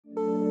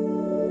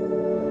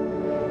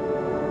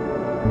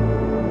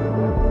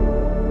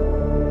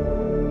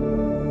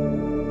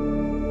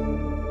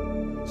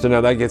So now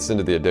that gets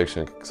into the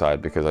addiction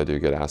side, because I do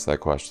get asked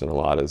that question a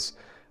lot, is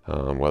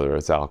whether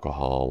it's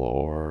alcohol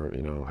or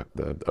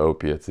the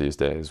opiates these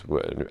days.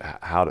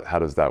 How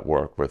does that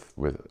work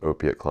with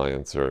opiate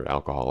clients or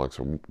alcoholics,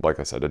 or,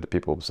 like I said,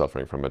 people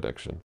suffering from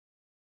addiction?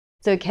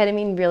 So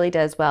ketamine really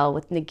does well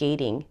with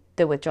negating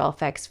the withdrawal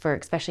effects for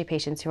especially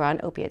patients who are on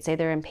opiates. Say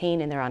they're in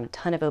pain and they're on a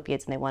ton of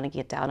opiates and they want to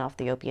get down off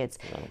the opiates.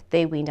 Right.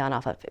 They wean down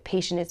off of it.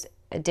 Patient is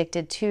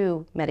addicted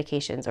to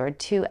medications or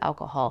to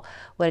alcohol.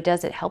 What it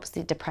does, it helps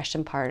the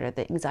depression part or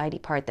the anxiety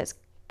part that's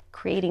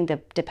creating the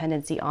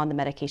dependency on the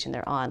medication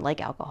they're on, like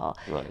alcohol.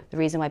 Right. The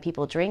reason why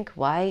people drink,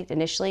 why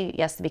initially,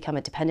 yes, they become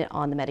dependent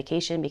on the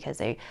medication because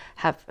they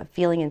have a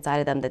feeling inside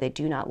of them that they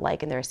do not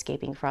like and they're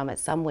escaping from it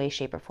some way,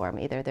 shape, or form.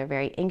 Either they're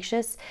very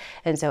anxious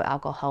and so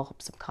alcohol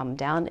helps them calm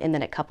down, and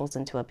then it couples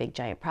into a big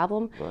giant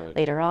problem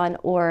later on,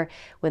 or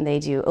when they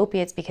do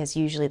opiates, because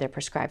usually they're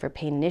prescribed for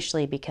pain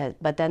initially,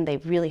 but then they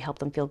really help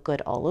them feel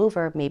good all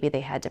over. Maybe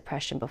they had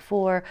depression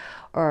before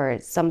or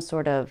some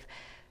sort of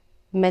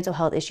mental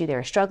health issue they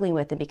were struggling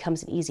with, and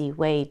becomes an easy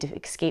way to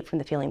escape from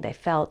the feeling they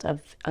felt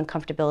of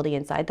uncomfortability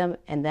inside them,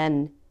 and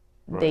then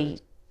they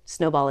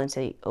snowball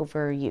into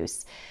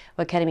overuse.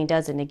 What ketamine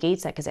does, it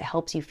negates that because it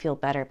helps you feel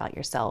better about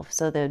yourself.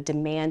 So the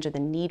demand or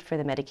the need for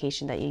the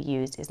medication that you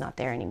used is not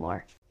there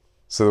anymore.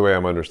 So the way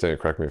I'm understanding,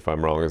 correct me if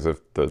I'm wrong, is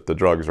if the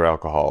drugs or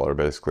alcohol are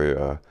basically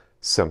a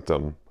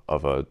symptom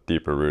of a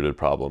deeper rooted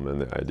problem,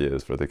 and the idea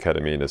is for the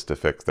ketamine is to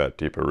fix that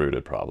deeper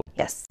rooted problem.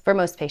 Yes, for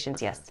most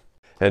patients, yes.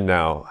 And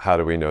now, how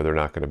do we know they're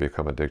not going to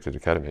become addicted to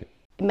ketamine?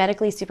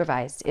 Medically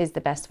supervised is the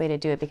best way to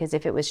do it, because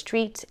if it was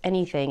street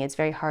anything, it's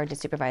very hard to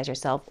supervise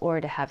yourself or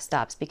to have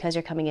stops, because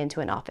you're coming into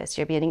an office,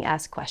 you're being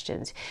asked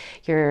questions,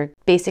 you're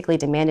basically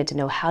demanded to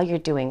know how you're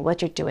doing,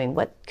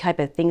 what type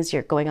of things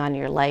are going on in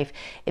your life.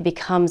 It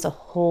becomes a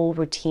whole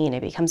routine,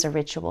 it becomes a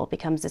ritual, it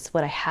becomes this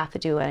what I have to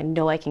do and I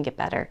know I can get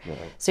better. Right.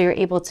 So you're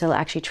able to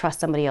actually trust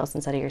somebody else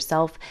instead of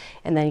yourself,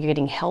 and then you're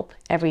getting help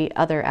every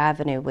other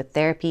avenue with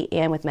therapy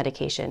and with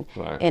medication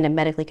in a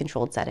medically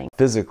controlled setting.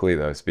 Physically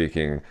though,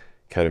 speaking,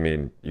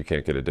 ketamine, you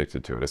can't get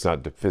addicted to it. It's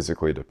not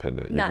physically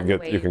dependent.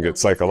 You can get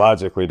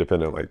psychologically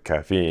dependent like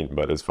caffeine,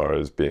 but as far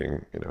as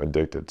being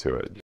addicted to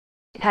it.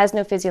 It has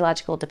no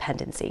physiological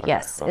dependency,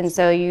 yes. And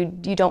so you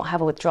don't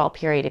have a withdrawal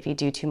period if you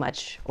do too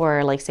much,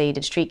 or like say you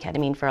did street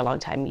ketamine for a long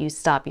time, you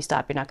stop, you're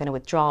not going to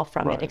withdraw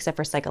from it except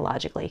for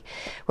psychologically,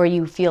 where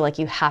you feel like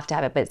you have to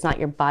have it, but it's not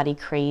your body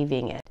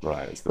craving it.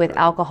 Right. With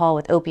alcohol,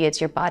 with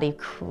opiates, your body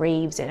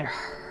craves it, it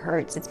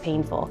hurts, it's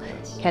painful.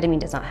 Ketamine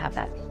does not have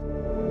that.